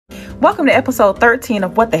Welcome to episode 13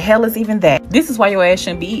 of What the Hell Is Even That? This is why your ass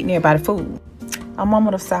shouldn't be eating everybody's food. A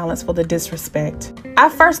moment of silence for the disrespect. I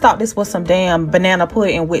first thought this was some damn banana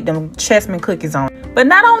pudding with them chessmen cookies on. But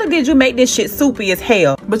not only did you make this shit soupy as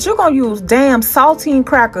hell, but you're gonna use damn saltine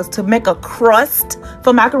crackers to make a crust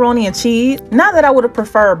for macaroni and cheese. Not that I would have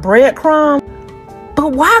preferred breadcrumbs,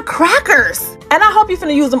 but why crackers? And I hope you're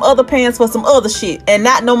finna use them other pans for some other shit and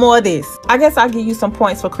not no more of this. I guess I'll give you some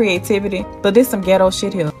points for creativity, but this some ghetto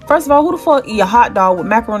shit here. First of all, who the fuck eat a hot dog with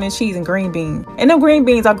macaroni and cheese and green beans? And them green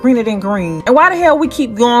beans are greener than green. And why the hell we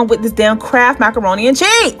keep going with this damn Kraft macaroni and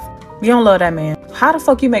cheese? You don't love that, man. How the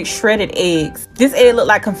fuck you make shredded eggs? This egg look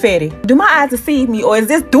like confetti. Do my eyes deceive me, or is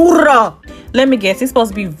this doodle? Let me guess, it's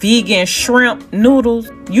supposed to be vegan shrimp noodles.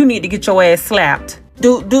 You need to get your ass slapped.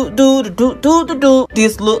 This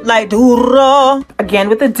look like doodle. Again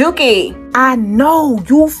with the dookie. I know,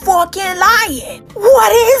 you fucking lying.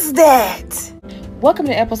 What is that? Welcome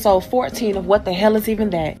to episode 14 of What the Hell Is Even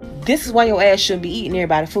That? This is why your ass shouldn't be eating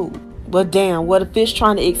everybody's food. But damn, what a fish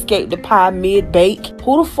trying to escape the pie mid-bake?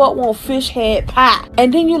 Who the fuck want fish head pie?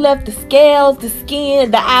 And then you left the scales, the skin,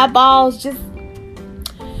 the eyeballs, just...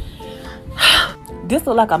 This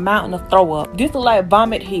look like a mountain of throw up. This look like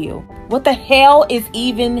Vomit Hill. What the hell is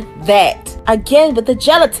even that? Again with the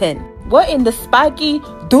gelatin. What in the spiky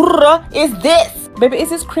durra is this? Baby, is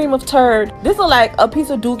this cream of turd? This look like a piece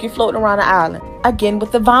of dookie floating around the island. Again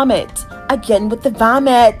with the vomit. Again with the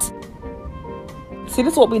vomit. See,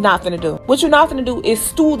 this is what we not finna do. What you're not finna do is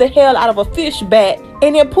stew the hell out of a fish bat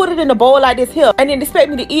and then put it in a bowl like this here and then expect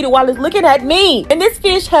me to eat it while it's looking at me. And this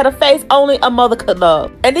fish had a face only a mother could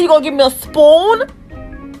love. And then you gonna give me a spoon?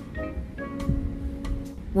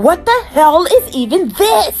 What the hell is even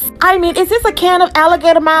this? I mean, is this a can of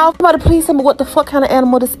alligator mouth? Somebody please tell me what the fuck kind of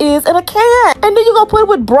animal this is in a can. And then you gonna put it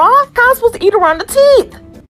with broth? How am I supposed to eat around the teeth?